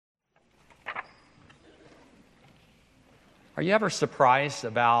Are you ever surprised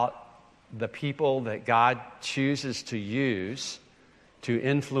about the people that God chooses to use to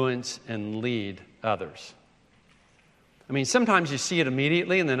influence and lead others? I mean, sometimes you see it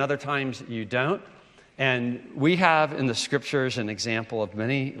immediately, and then other times you don't. And we have in the scriptures an example of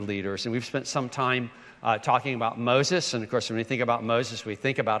many leaders, and we've spent some time talking about Moses. And of course, when we think about Moses, we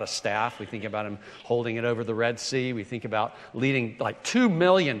think about a staff. We think about him holding it over the Red Sea. We think about leading like 2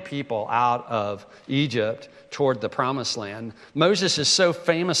 million people out of Egypt toward the Promised Land. Moses is so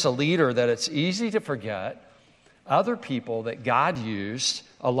famous a leader that it's easy to forget other people that God used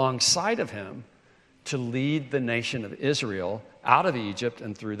alongside of him to lead the nation of Israel out of Egypt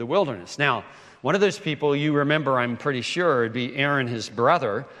and through the wilderness. Now, one of those people you remember, I'm pretty sure, would be Aaron, his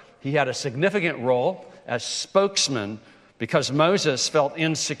brother. He had a significant role as spokesman because Moses felt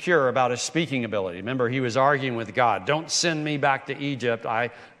insecure about his speaking ability. Remember, he was arguing with God, don't send me back to Egypt.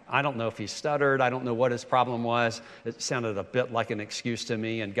 I don't know if he stuttered. I don't know what his problem was. It sounded a bit like an excuse to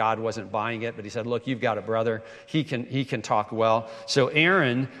me, and God wasn't buying it. But he said, look, you've got a brother. He can talk well. So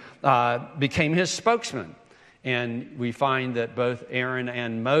Aaron became his spokesman. And we find that both Aaron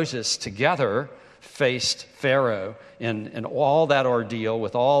and Moses together faced Pharaoh in all that ordeal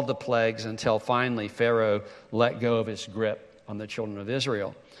with all the plagues until finally Pharaoh let go of his grip on the children of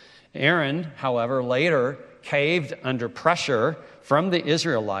Israel. Aaron, however, later caved under pressure from the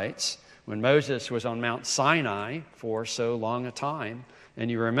Israelites when Moses was on Mount Sinai for so long a time.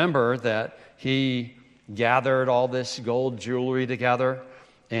 And you remember that he gathered all this gold jewelry together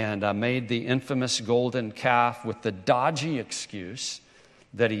and made the infamous golden calf with the dodgy excuse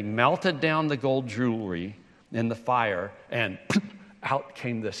that he melted down the gold jewelry in the fire and out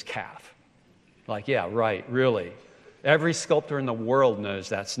came this calf. Like, yeah, right, really. Every sculptor in the world knows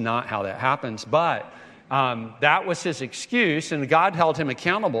that's not how that happens, but that was his excuse, and God held him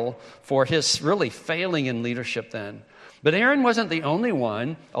accountable for his really failing in leadership then. But Aaron wasn't the only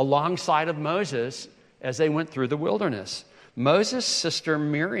one alongside of Moses as they went through the wilderness. Moses' sister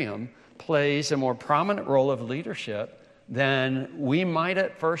Miriam plays a more prominent role of leadership than we might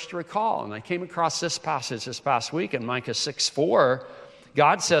at first recall. And I came across this passage this past week in Micah 6:4.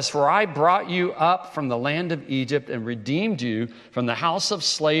 God says, for I brought you up from the land of Egypt and redeemed you from the house of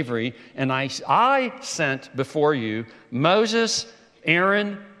slavery, and I sent before you Moses,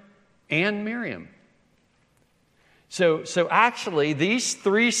 Aaron, and Miriam. So actually, these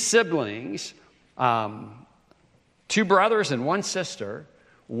 3 siblings, 2 brothers and 1 sister,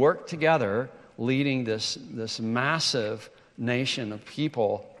 worked together leading this massive nation of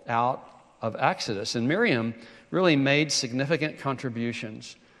people out of Exodus. And Miriam really made significant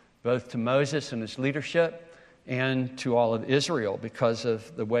contributions both to Moses and his leadership and to all of Israel because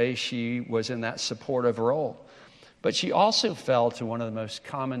of the way she was in that supportive role. But she also fell to one of the most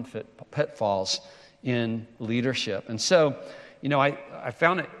common pitfalls in leadership. And so, I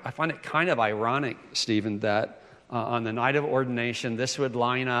find it kind of ironic, Stephen, that on the night of ordination, this would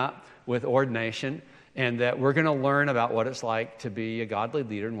line up with ordination, and that we're going to learn about what it's like to be a godly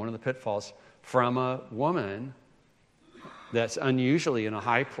leader and one of the pitfalls from a woman that's unusually in a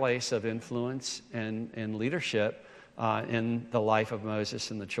high place of influence and leadership in the life of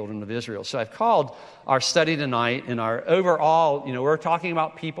Moses and the children of Israel. So I've called our study tonight in our overall, we're talking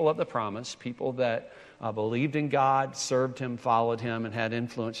about people of the promise, people that believed in God, served him, followed him, and had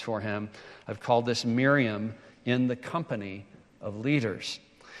influence for him. I've called this Miriam in the company of leaders.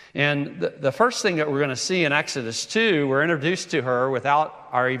 And the first thing that we're going to see in Exodus 2, we're introduced to her without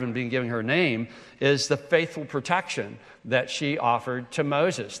our even being giving her name, is the faithful protection that she offered to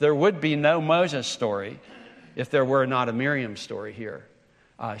Moses. There would be no Moses story if there were not a Miriam story here.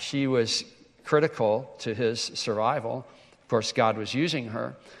 She was critical to his survival. Of course, God was using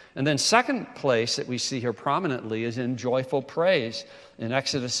her. And then second place that we see here prominently is in joyful praise. In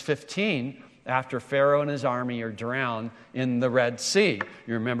Exodus 15, after Pharaoh and his army are drowned in the Red Sea.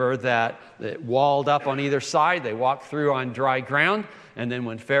 You remember that it walled up on either side. They walked through on dry ground. And then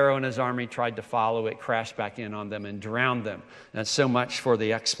when Pharaoh and his army tried to follow, it crashed back in on them and drowned them. And so much for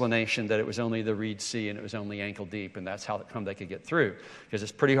the explanation that it was only the Reed Sea and it was only ankle deep. And that's how come they could get through, because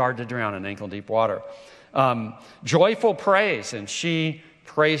it's pretty hard to drown in ankle deep water. Joyful praise. And she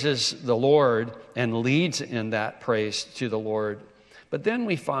praises the Lord and leads in that praise to the Lord. But then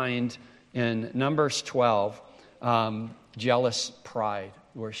we find in Numbers 12, jealous pride,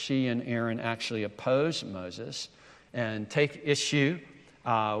 where she and Aaron actually oppose Moses and take issue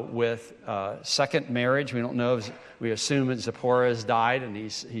with second marriage. We don't know. We assume that Zipporah has died and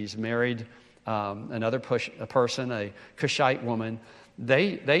he's married another person, a Cushite woman.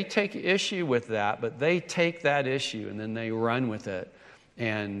 They take issue with that, but they take that issue and then they run with it.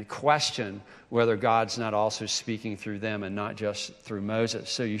 and question whether God's not also speaking through them and not just through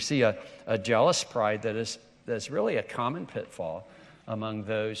Moses. So you see a jealous pride that's really a common pitfall among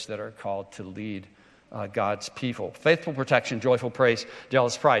those that are called to lead God's people. Faithful protection, joyful praise,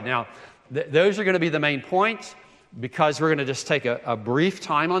 jealous pride. Now, those are going to be the main points. Because we're going to just take a brief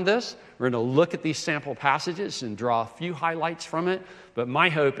time on this, we're going to look at these sample passages and draw a few highlights from it. But my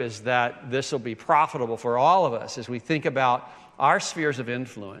hope is that this will be profitable for all of us as we think about our spheres of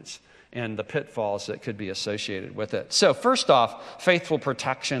influence and the pitfalls that could be associated with it. So first off, faithful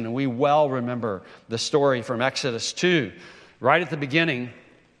protection. And we well remember the story from Exodus 2. Right at the beginning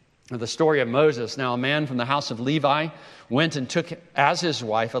of the story of Moses, now a man from the house of Levi went and took as his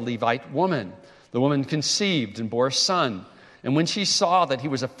wife a Levite woman. The woman conceived and bore a son. And when she saw that he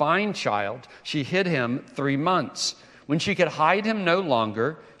was a fine child, she hid him 3 months. When she could hide him no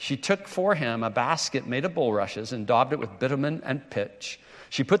longer, she took for him a basket made of bulrushes and daubed it with bitumen and pitch.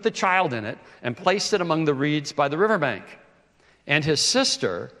 She put the child in it and placed it among the reeds by the riverbank. And his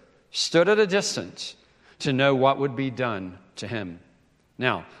sister stood at a distance to know what would be done to him.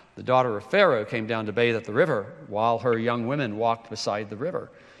 Now, the daughter of Pharaoh came down to bathe at the river while her young women walked beside the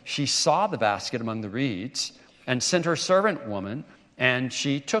river. She saw the basket among the reeds and sent her servant woman, and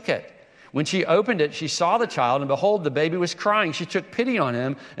she took it. When she opened it, she saw the child, and behold, the baby was crying. She took pity on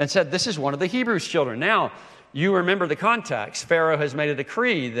him and said, "This is one of the Hebrews' children." Now, you remember the context. Pharaoh has made a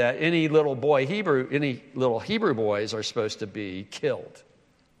decree that any little Hebrew boys are supposed to be killed.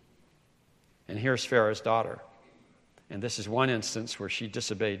 And here's Pharaoh's daughter. And this is one instance where she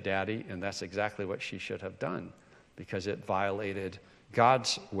disobeyed daddy, and that's exactly what she should have done because it violated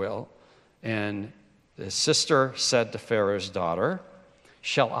God's will. And the sister said to Pharaoh's daughter,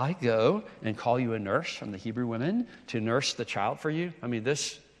 "Shall I go and call you a nurse from the Hebrew women to nurse the child for you?" I mean,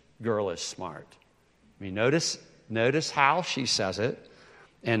 this girl is smart. I mean, notice how she says it,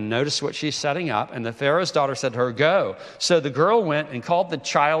 and notice what she's setting up. And the Pharaoh's daughter said to her, "Go." So the girl went and called the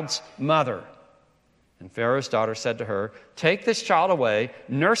child's mother. And Pharaoh's daughter said to her, "Take this child away,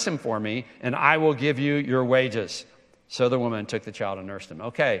 nurse him for me, and I will give you your wages." So the woman took the child and nursed him.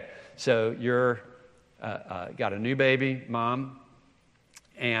 Okay, so you're got a new baby, mom,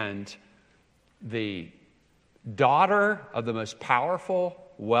 and the daughter of the most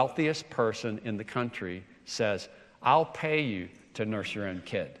powerful, wealthiest person in the country says, "I'll pay you to nurse your own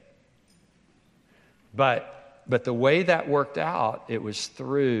kid." But the way that worked out, it was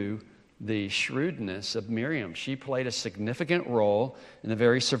through the shrewdness of Miriam. She played a significant role in the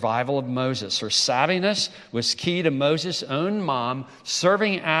very survival of Moses. Her savviness was key to Moses' own mom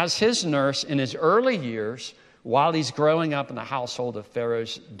serving as his nurse in his early years while he's growing up in the household of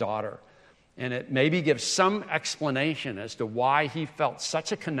Pharaoh's daughter. And it maybe gives some explanation as to why he felt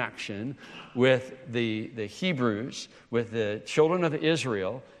such a connection with the Hebrews, with the children of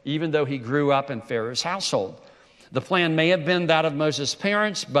Israel, even though he grew up in Pharaoh's household. The plan may have been that of Moses'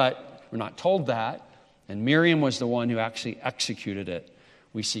 parents, but we're not told that, and Miriam was the one who actually executed it.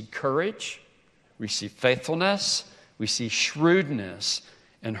 We see courage, we see faithfulness, we see shrewdness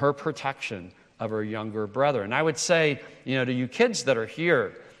in her protection of her younger brother. And I would say, to you kids that are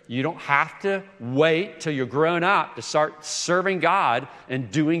here, you don't have to wait till you're grown up to start serving God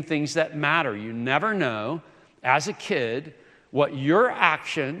and doing things that matter. You never know, as a kid, what your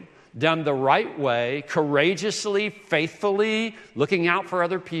action done the right way, courageously, faithfully, looking out for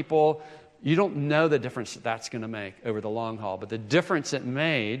other people, you don't know the difference that's going to make over the long haul. But the difference it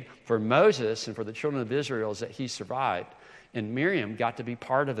made for Moses and for the children of Israel is that he survived. And Miriam got to be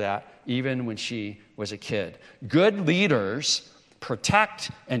part of that even when she was a kid. Good leaders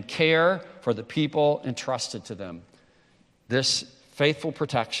protect and care for the people entrusted to them. This faithful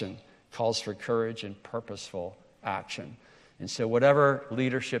protection calls for courage and purposeful action. And so whatever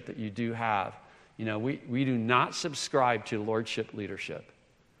leadership that you do have, we do not subscribe to lordship leadership.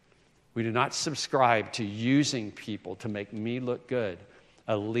 We do not subscribe to using people to make me look good.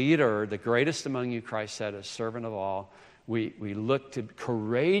 A leader, the greatest among you, Christ said, is servant of all. We look to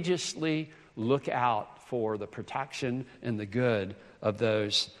courageously look out for the protection and the good of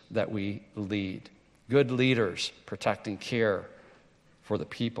those that we lead. Good leaders protect and care for the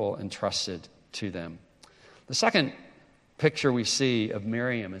people entrusted to them. The second picture we see of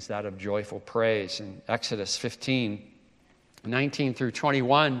Miriam is that of joyful praise. In Exodus 15, 19 through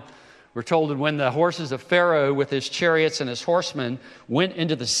 21, we're told that when the horses of Pharaoh with his chariots and his horsemen went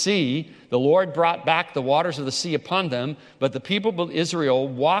into the sea, the Lord brought back the waters of the sea upon them, but the people of Israel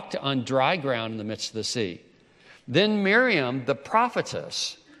walked on dry ground in the midst of the sea. Then Miriam, the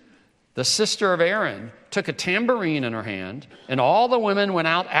prophetess, the sister of Aaron, took a tambourine in her hand, and all the women went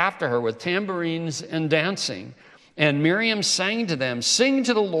out after her with tambourines and dancing. And Miriam sang to them, "Sing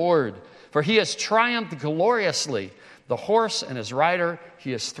to the Lord, for he has triumphed gloriously. The horse and his rider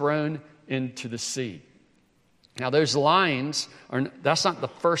he has thrown into the sea." Now, those lines, that's not the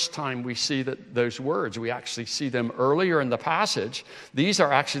first time we see those words. We actually see them earlier in the passage. These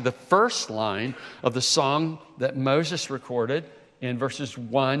are actually the first line of the song that Moses recorded in verses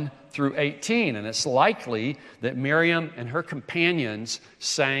 1 through 18. And it's likely that Miriam and her companions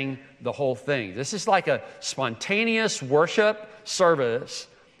sang the whole thing. This is like a spontaneous worship service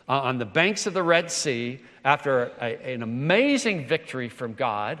on the banks of the Red Sea after an amazing victory from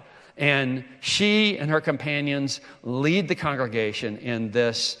God. And she and her companions lead the congregation in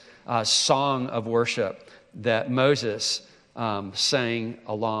this song of worship that Moses sang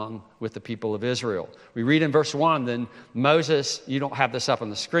along with the people of Israel. We read in verse 1, then Moses, you don't have this up on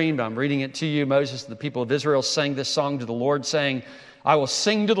the screen, but I'm reading it to you. Moses and the people of Israel sang this song to the Lord, saying, "I will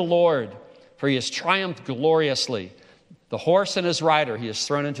sing to the Lord, for he has triumphed gloriously. The horse and his rider he has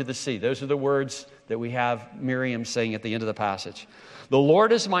thrown into the sea." Those are the words that we have Miriam saying at the end of the passage. "The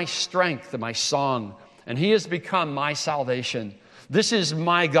Lord is my strength and my song, and he has become my salvation. This is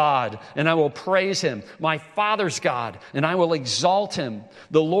my God, and I will praise him, my Father's God, and I will exalt him.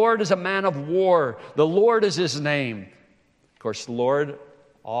 The Lord is a man of war. The Lord is his name." Of course, the Lord,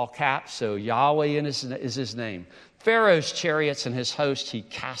 all caps, so Yahweh is his name. "Pharaoh's chariots and his host he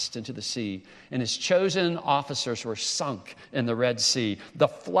cast into the sea, and his chosen officers were sunk in the Red Sea. The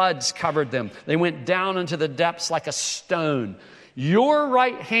floods covered them. They went down into the depths like a stone. Your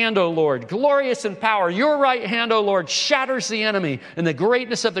right hand, O Lord, glorious in power, your right hand, O Lord, shatters the enemy. In the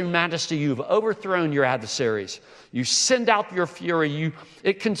greatness of their majesty, you've overthrown your adversaries. You send out your fury.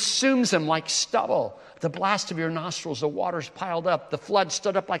 It consumes them like stubble. The blast of your nostrils, the waters piled up. The flood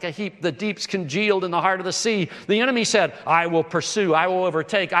stood up like a heap. The deeps congealed in the heart of the sea. The enemy said, I will pursue, I will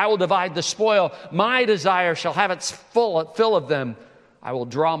overtake, I will divide the spoil. My desire shall have its fill of them. I will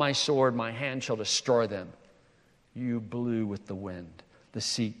draw my sword, my hand shall destroy them. You blew with the wind. The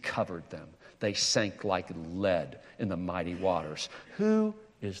sea covered them. They sank like lead in the mighty waters. Who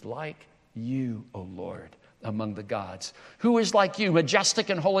is like you, O Lord, among the gods? Who is like you, majestic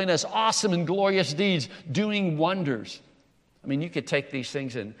in holiness, awesome in glorious deeds, doing wonders? I mean, you could take these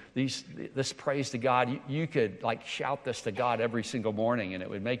things and this praise to God. You could shout this to God every single morning, and it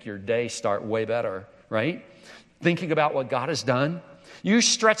would make your day start way better, right? Thinking about what God has done. You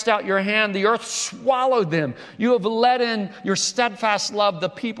stretched out your hand, the earth swallowed them. You have led in your steadfast love the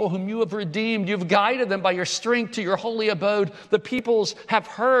people whom you have redeemed. You've guided them by your strength to your holy abode. The peoples have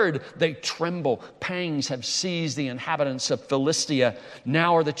heard, they tremble. Pangs have seized the inhabitants of Philistia.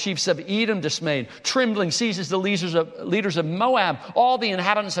 Now are the chiefs of Edom dismayed. Trembling seizes the leaders of Moab. All the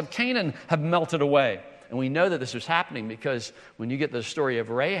inhabitants of Canaan have melted away. And we know that this was happening because when you get the story of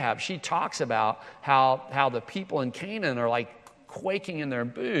Rahab, she talks about how the people in Canaan are quaking in their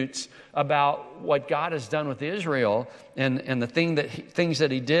boots about what God has done with Israel and the things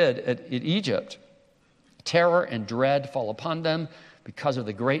that he did at Egypt. Terror and dread fall upon them because of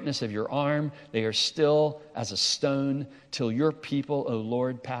the greatness of your arm. They are still as a stone till your people, O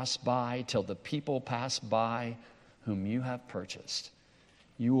Lord, pass by, till the people pass by whom you have purchased.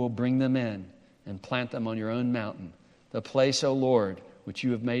 You will bring them in and plant them on your own mountain, the place, O Lord, which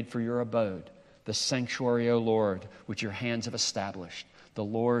you have made for your abode. The sanctuary, O Lord, which your hands have established. The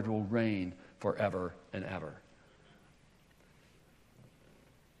Lord will reign forever and ever.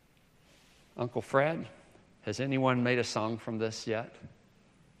 Uncle Fred, has anyone made a song from this yet?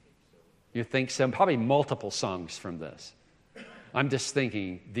 You think so? Probably multiple songs from this. I'm just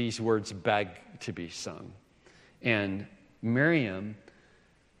thinking these words beg to be sung. And Miriam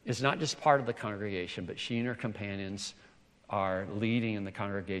is not just part of the congregation, but she and her companions are leading in the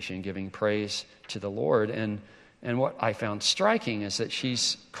congregation, giving praise to the Lord. And what I found striking is that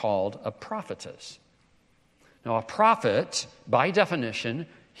she's called a prophetess. Now, a prophet, by definition,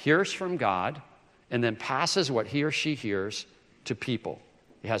 hears from God and then passes what he or she hears to people.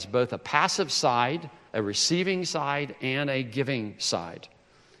 He has both a passive side, a receiving side, and a giving side.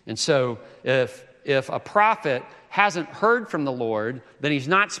 And so if a prophet hasn't heard from the Lord, then he's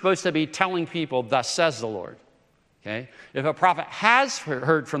not supposed to be telling people, thus says the Lord. Okay? If a prophet has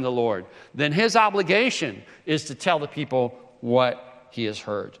heard from the Lord, then his obligation is to tell the people what he has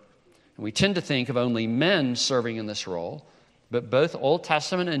heard. And we tend to think of only men serving in this role, but both Old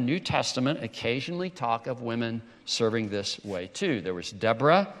Testament and New Testament occasionally talk of women serving this way too. There was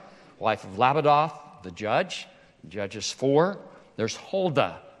Deborah, wife of Lapidoth, the judge, Judges 4. There's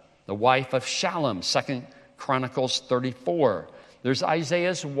Huldah, the wife of Shallum, 2 Chronicles 34. There's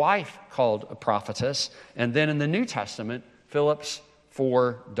Isaiah's wife called a prophetess. And then in the New Testament, Philip's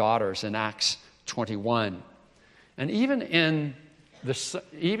 4 daughters in Acts 21. And even in the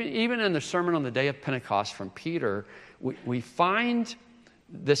Sermon on the Day of Pentecost from Peter, we find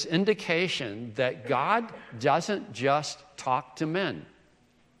this indication that God doesn't just talk to men.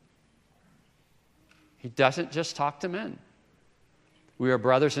 He doesn't just talk to men. We are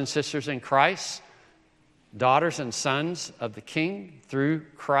brothers and sisters in Christ, daughters and sons of the King through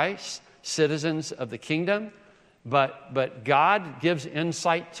Christ, citizens of the kingdom. But God gives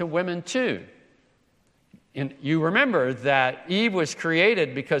insight to women too. And you remember that Eve was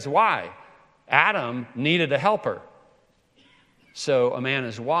created because why? Adam needed a helper. So a man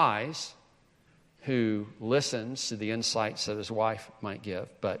is wise who listens to the insights that his wife might give.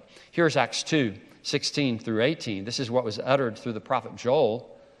 But here's Acts 2:16 through 18. This is what was uttered through the prophet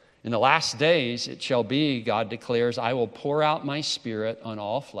Joel. In the last days it shall be, God declares, I will pour out my spirit on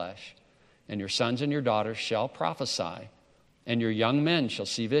all flesh, and your sons and your daughters shall prophesy, and your young men shall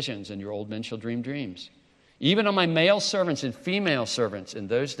see visions, and your old men shall dream dreams. Even on my male servants and female servants in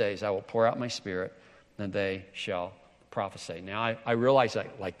those days I will pour out my spirit, and they shall prophesy. Now, I realize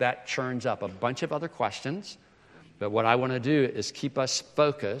that churns up a bunch of other questions, but what I want to do is keep us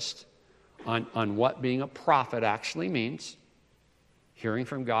focused on what being a prophet actually means, hearing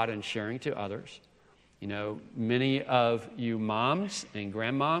from God and sharing to others. You know, many of you moms and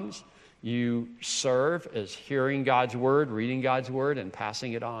grandmoms, you serve as hearing God's word, reading God's word, and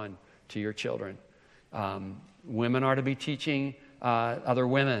passing it on to your children. Women are to be teaching other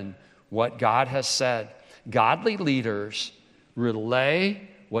women what God has said. Godly leaders relay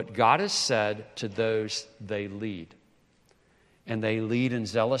what God has said to those they lead. And they lead in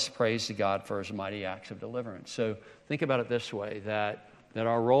zealous praise to God for his mighty acts of deliverance. So think about it this way, that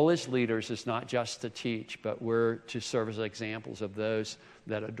our role as leaders is not just to teach, but we're to serve as examples of those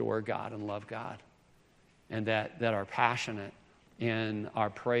that adore God and love God, and that are passionate in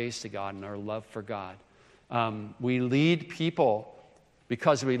our praise to God and our love for God. We lead people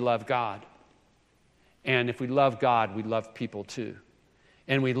because we love God. And if we love God, we love people too.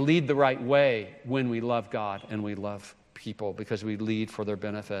 And we lead the right way when we love God and we love people, because we lead for their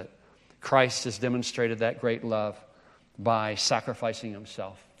benefit. Christ has demonstrated that great love by sacrificing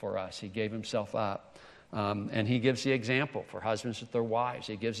himself for us. He gave himself up. And he gives the example for husbands with their wives.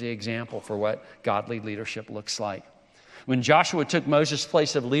 He gives the example for what godly leadership looks like. When Joshua took Moses'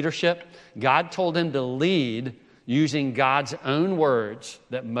 place of leadership, God told him to lead using God's own words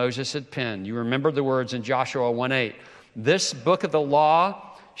that Moses had penned. You remember the words in Joshua 1:8. This book of the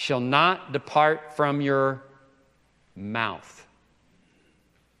law shall not depart from your mouth.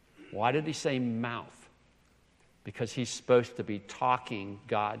 Why did he say mouth? Because he's supposed to be talking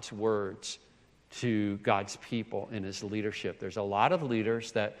God's words to God's people in his leadership. There's a lot of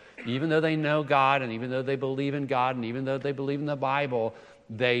leaders that, even though they know God, and even though they believe in God, and even though they believe in the Bible,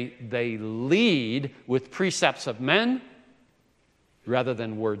 they lead with precepts of men rather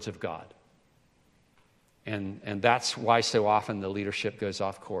than words of God. And that's why so often the leadership goes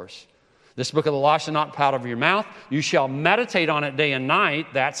off course. This book of the law shall not depart out of your mouth. You shall meditate on it day and night.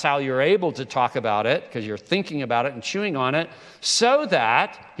 That's how you're able to talk about it, because you're thinking about it and chewing on it, so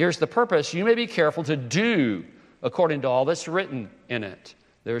that, here's the purpose, you may be careful to do according to all that's written in it.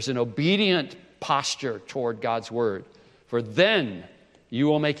 There's an obedient posture toward God's word. For then you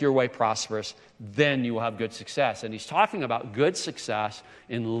will make your way prosperous. Then you will have good success. And he's talking about good success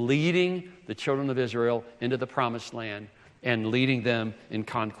in leading the children of Israel into the promised land and leading them in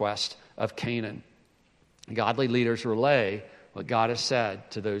conquest of Canaan. Godly leaders relay what God has said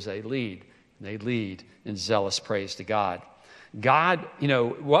to those they lead. They lead in zealous praise to God. God,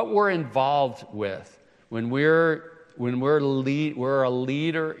 what we're involved with when we're a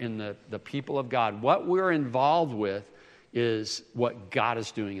leader in the people of God, what we're involved with is what God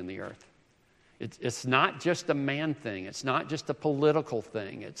is doing in the earth. It's not just a man thing. It's not just a political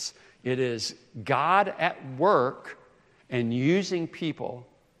thing. It is God at work and using people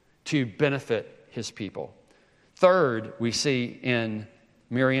to benefit his people. Third, we see in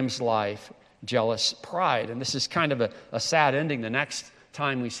Miriam's life jealous pride. And this is kind of a sad ending. The next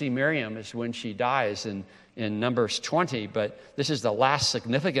time we see Miriam is when she dies in Numbers 20. But this is the last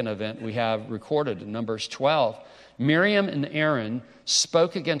significant event we have recorded in Numbers 12. Miriam and Aaron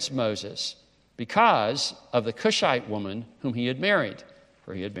spoke against Moses because of the Cushite woman whom he had married.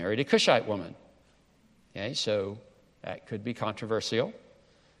 For he had married a Cushite woman. Okay, so that could be controversial.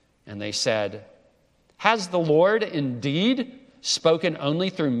 And they said, has the Lord indeed spoken only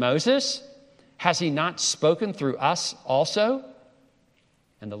through Moses? Has he not spoken through us also?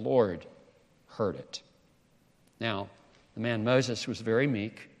 And the Lord heard it. Now, the man Moses was very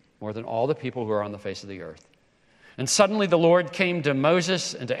meek, more than all the people who are on the face of the earth. And suddenly the Lord came to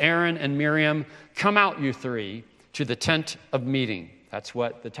Moses and to Aaron and Miriam. Come out, you three. to the tent of meeting. That's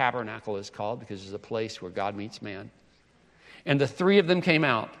what the tabernacle is called, because it's a place where God meets man. And the three of them came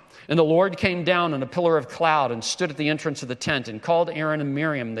out. And the Lord came down in a pillar of cloud and stood at the entrance of the tent and called Aaron and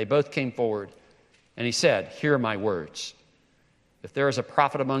Miriam. And they both came forward. And he said, hear my words. If there is a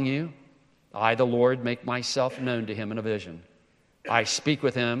prophet among you, I, the Lord, make myself known to him in a vision. I speak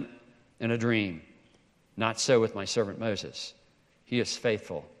with him in a dream. Not so with my servant Moses. He is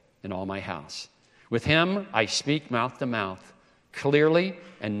faithful in all my house. With him I speak mouth to mouth, clearly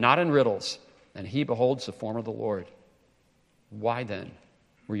and not in riddles, and he beholds the form of the Lord. Why then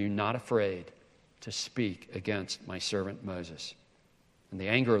were you not afraid to speak against my servant Moses? And the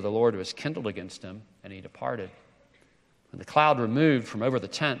anger of the Lord was kindled against him, and he departed. When the cloud removed from over the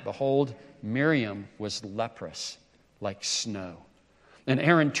tent, behold, Miriam was leprous like snow. And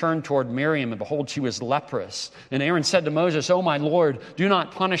Aaron turned toward Miriam, and behold, she was leprous. And Aaron said to Moses, O my Lord, do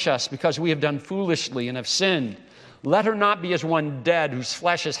not punish us, because we have done foolishly and have sinned. Let her not be as one dead, whose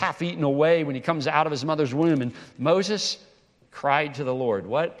flesh is half eaten away when he comes out of his mother's womb. And Moses cried to the Lord.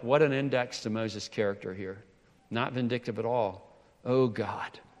 What an index to Moses' character here. Not vindictive at all. Oh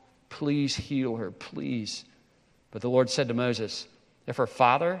God, please heal her, please. But the Lord said to Moses, if her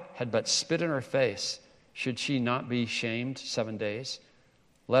father had but spit in her face, should she not be shamed 7 days?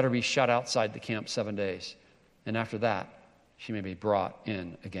 Let her be shut outside the camp 7 days, and after that she may be brought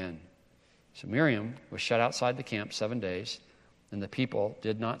in again. So Miriam was shut outside the camp 7 days, and the people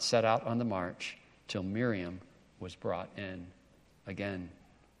did not set out on the march till Miriam was brought in again.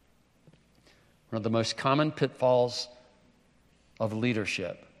 One of the most common pitfalls of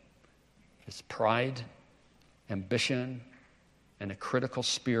leadership is pride, ambition, and a critical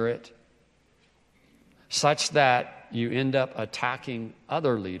spirit, such that you end up attacking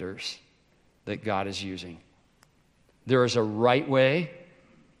other leaders that God is using. There is a right way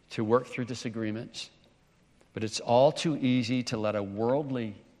to work through disagreements, but it's all too easy to let a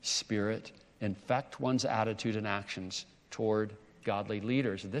worldly spirit infect one's attitude and actions toward godly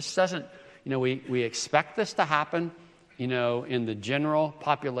leaders. This doesn't, we expect this to happen, in the general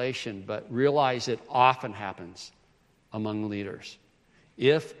population, but realize it often happens among leaders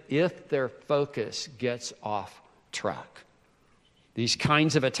if their focus gets off track. These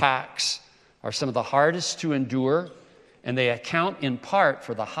kinds of attacks are some of the hardest to endure, and they account in part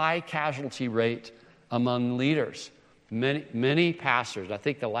for the high casualty rate among leaders. Many pastors, I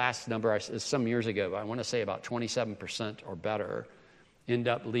think the last number is some years ago, but I want to say about 27% or better, end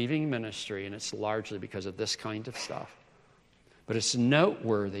up leaving ministry, and it's largely because of this kind of stuff. But it's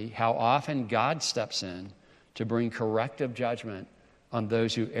noteworthy how often God steps in to bring corrective judgment on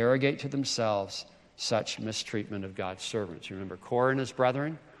those who arrogate to themselves such mistreatment of God's servants. You remember Korah and his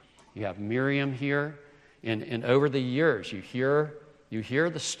brethren? You have Miriam here. And over the years, you hear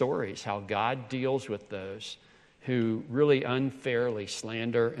the stories, how God deals with those who really unfairly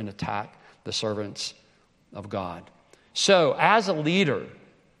slander and attack the servants of God. So, as a leader,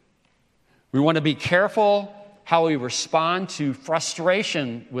 we want to be careful how we respond to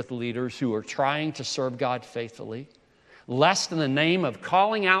frustration with leaders who are trying to serve God faithfully, lest in the name of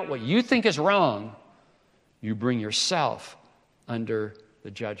calling out what you think is wrong, you bring yourself under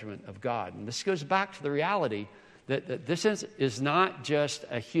the judgment of God. And this goes back to the reality that this is not just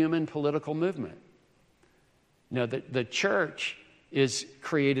a human political movement. The church is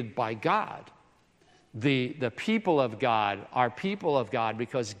created by God. The people of God are people of God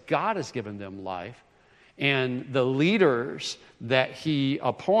because God has given them life. And the leaders that he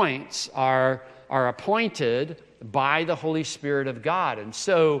appoints are appointed by the Holy Spirit of God. And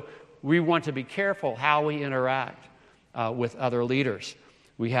so we want to be careful how we interact with other leaders.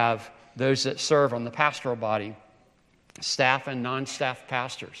 We have those that serve on the pastoral body, staff and non-staff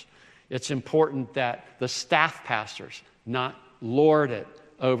pastors. It's important that the staff pastors not lord it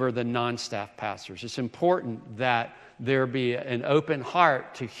over the non-staff pastors. It's important that there be an open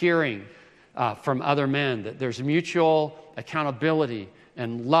heart to hearing from other men, that there's mutual accountability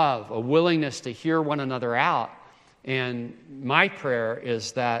and love, a willingness to hear one another out. And my prayer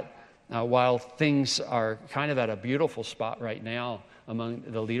is that while things are kind of at a beautiful spot right now among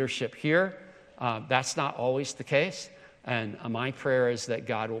the leadership here, that's not always the case. And my prayer is that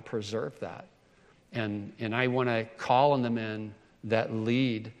God will preserve that. And I want to call on the men that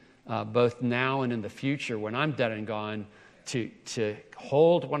lead both now and in the future when I'm dead and gone to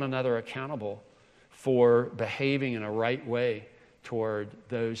hold one another accountable for behaving in a right way toward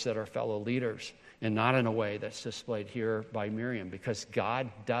those that are fellow leaders, and not in a way that's displayed here by Miriam, because God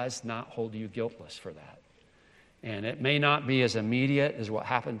does not hold you guiltless for that. And it may not be as immediate as what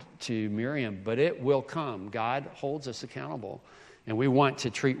happened to Miriam, but it will come. God holds us accountable, and we want to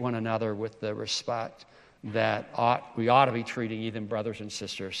treat one another with the respect that we ought to be treating even brothers and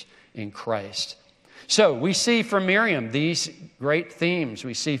sisters in Christ. So we see from Miriam these great themes.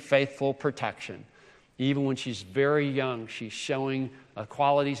 We see faithful protection. Even when she's very young, she's showing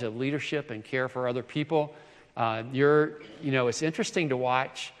qualities of leadership and care for other people. It's interesting to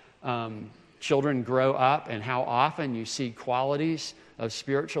watch children grow up and how often you see qualities of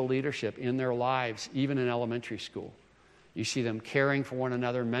spiritual leadership in their lives, even in elementary school. You see them caring for one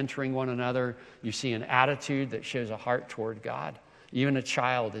another, mentoring one another. You see an attitude that shows a heart toward God. Even a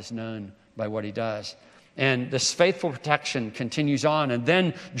child is known by what he does. And this faithful protection continues on. And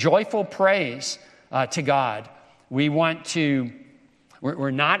then joyful praise to God. We're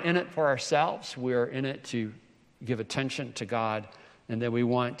not in it for ourselves. We're in it to give attention to God. And then we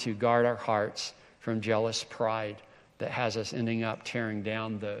want to guard our hearts from jealous pride that has us ending up tearing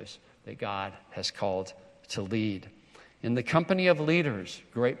down those that God has called to lead. In the company of leaders,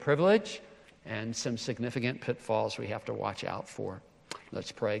 great privilege and some significant pitfalls we have to watch out for.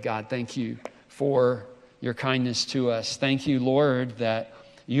 Let's pray. God, thank you for your kindness to us. Thank you, Lord, that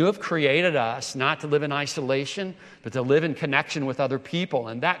you have created us not to live in isolation, but to live in connection with other people.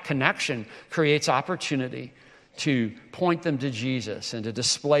 And that connection creates opportunity to point them to Jesus and to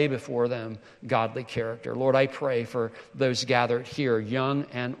display before them godly character. Lord, I pray for those gathered here, young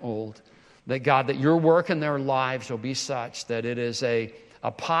and old, that God, that your work in their lives will be such that it is a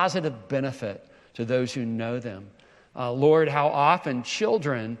positive benefit to those who know them. Lord, how often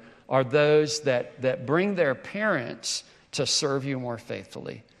children are those that bring their parents to serve you more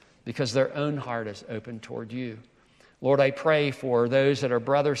faithfully because their own heart is open toward you. Lord, I pray for those that are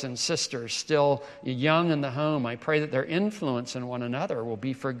brothers and sisters still young in the home. I pray that their influence in one another will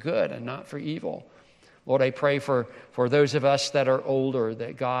be for good and not for evil. Lord, I pray for those of us that are older,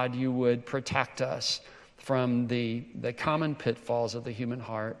 that God, you would protect us from the common pitfalls of the human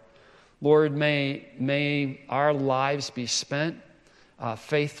heart. Lord, may our lives be spent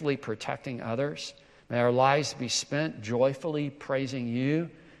faithfully protecting others. May our lives be spent joyfully praising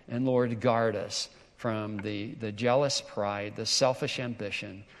you. And Lord, guard us from the jealous pride, the selfish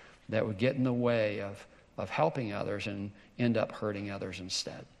ambition that would get in the way of helping others and end up hurting others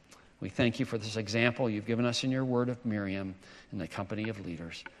instead. We thank you for this example you've given us in your word of Miriam in the company of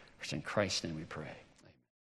leaders. It's in Christ's name we pray.